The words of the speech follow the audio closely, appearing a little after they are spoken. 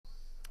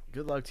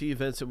Good luck to you,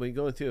 Vincent. We're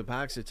going through a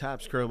box of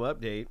Topps Chrome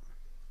update.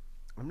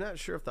 I'm not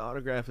sure if the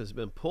autograph has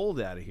been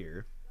pulled out of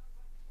here,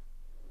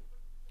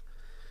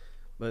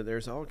 but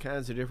there's all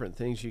kinds of different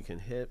things you can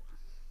hit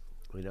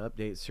in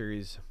update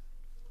series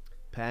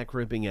pack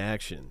ripping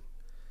action.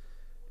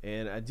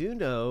 And I do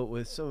know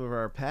with some of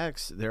our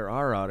packs there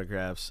are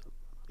autographs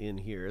in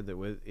here.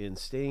 That in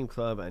Stadium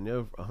Club, I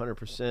know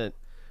 100%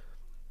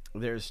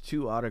 there's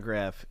 2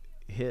 autograph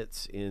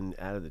hits in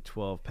out of the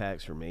 12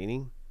 packs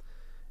remaining.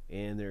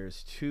 And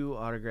there's 2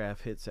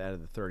 autograph hits out of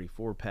the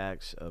 34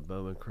 packs of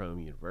Bowman Chrome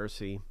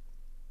University.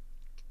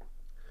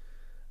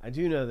 I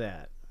do know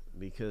that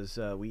because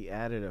we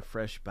added a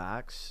fresh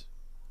box.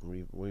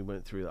 We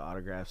went through the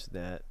autographs of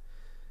that,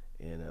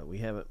 and we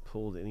haven't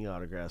pulled any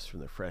autographs from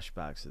the fresh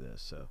box of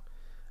this. So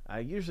I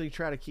usually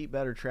try to keep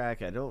better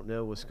track. I don't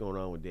know what's going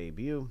on with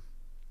debut,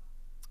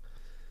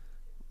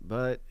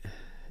 but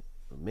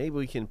maybe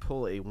we can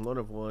pull a 1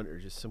 of 1 or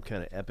just some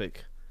kind of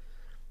epic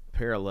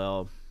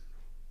parallel.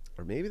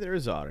 Or maybe there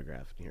is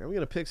autograph in here. I'm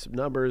going to pick some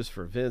numbers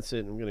for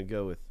Vincent. I'm going to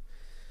go with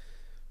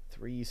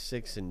 3,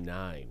 6, and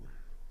 9.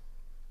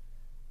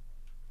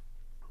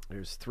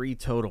 There's 3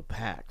 total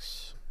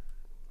packs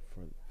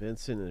for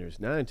Vincent, and there's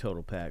 9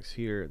 total packs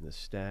here in this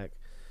stack.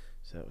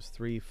 So that was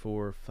 3,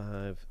 4,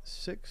 5,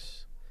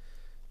 6,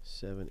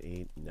 7,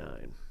 8,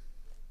 9.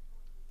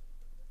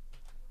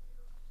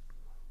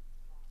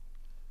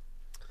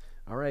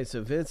 All right,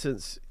 so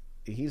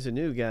he's a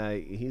new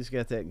guy. He's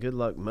got that good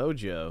luck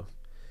mojo.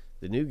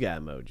 The new guy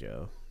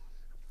mojo.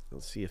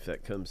 Let's see if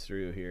that comes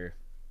through here.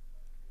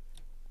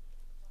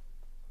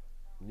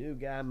 New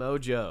guy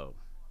mojo.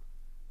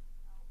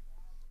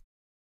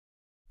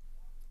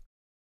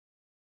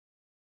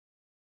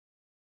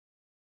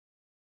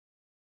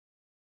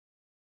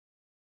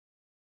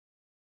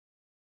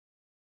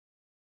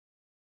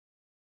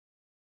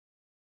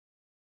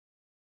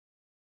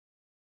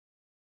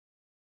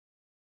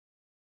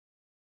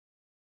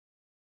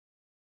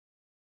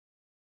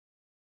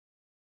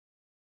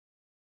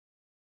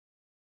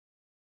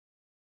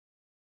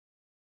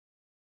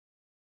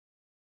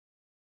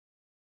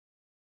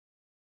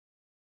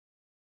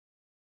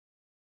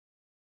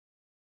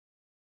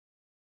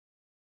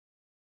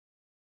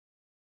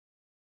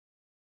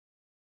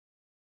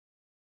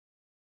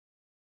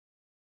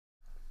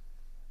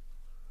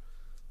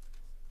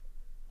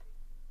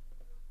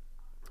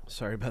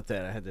 Sorry about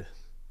that. I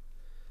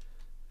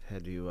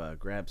had to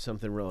grab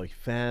something really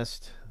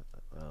fast.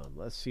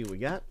 Let's see what we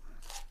got.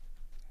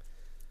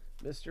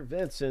 Mr.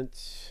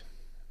 Vincent.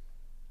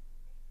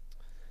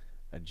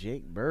 A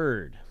Jake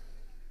Bird.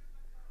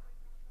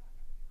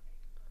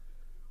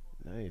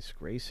 Nice.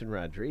 Grayson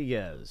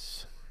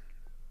Rodriguez.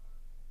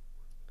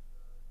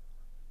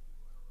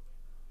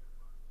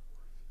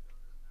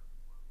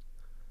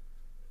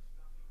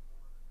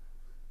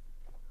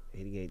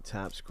 '88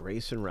 Topps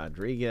Grayson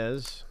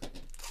Rodriguez.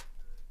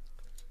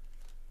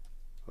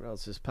 What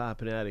else is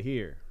popping out of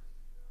here?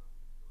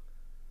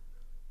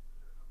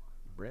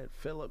 Brett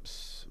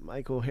Phillips,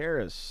 Michael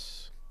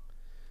Harris.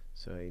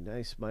 So a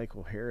nice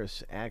Michael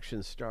Harris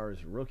Action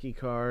Stars rookie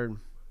card.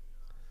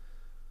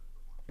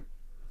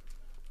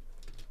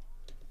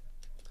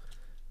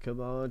 Come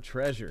on,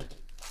 Treasure.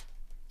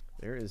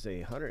 There is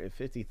a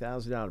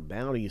 $150,000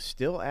 bounty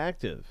still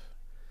active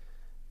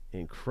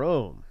in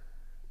Chrome.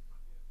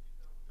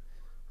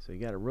 So you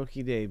got a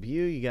rookie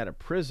debut. You got a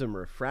Prism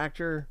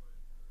Refractor.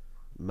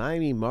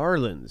 Miami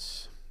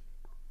Marlins.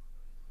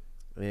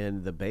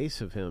 And the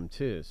base of him,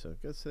 too. So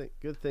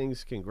good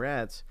things.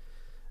 Congrats.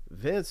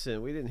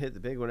 Vincent, we didn't hit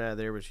the big one out of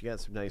there, but you got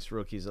some nice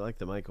rookies. I like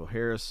the Michael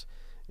Harris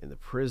and the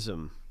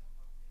Prism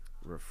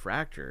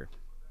Refractor.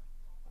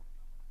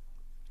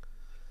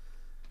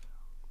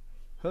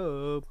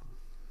 Hope.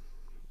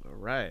 All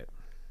right.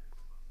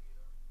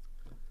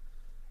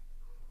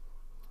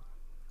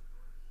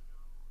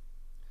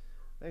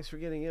 Thanks for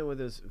getting in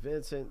with us,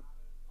 Vincent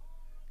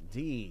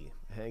D.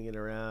 Hanging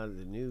around,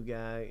 the new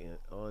guy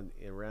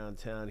around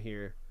town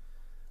here.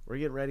 We're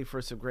getting ready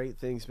for some great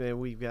things, man.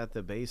 We've got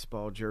the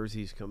baseball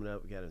jerseys coming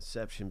up. We got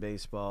Inception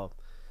Baseball.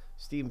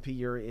 Stephen P.,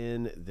 you're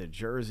in the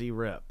jersey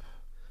rep.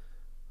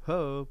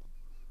 Hope.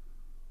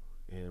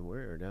 And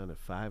we're down to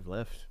 5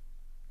 left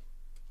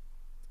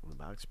on the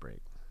box break.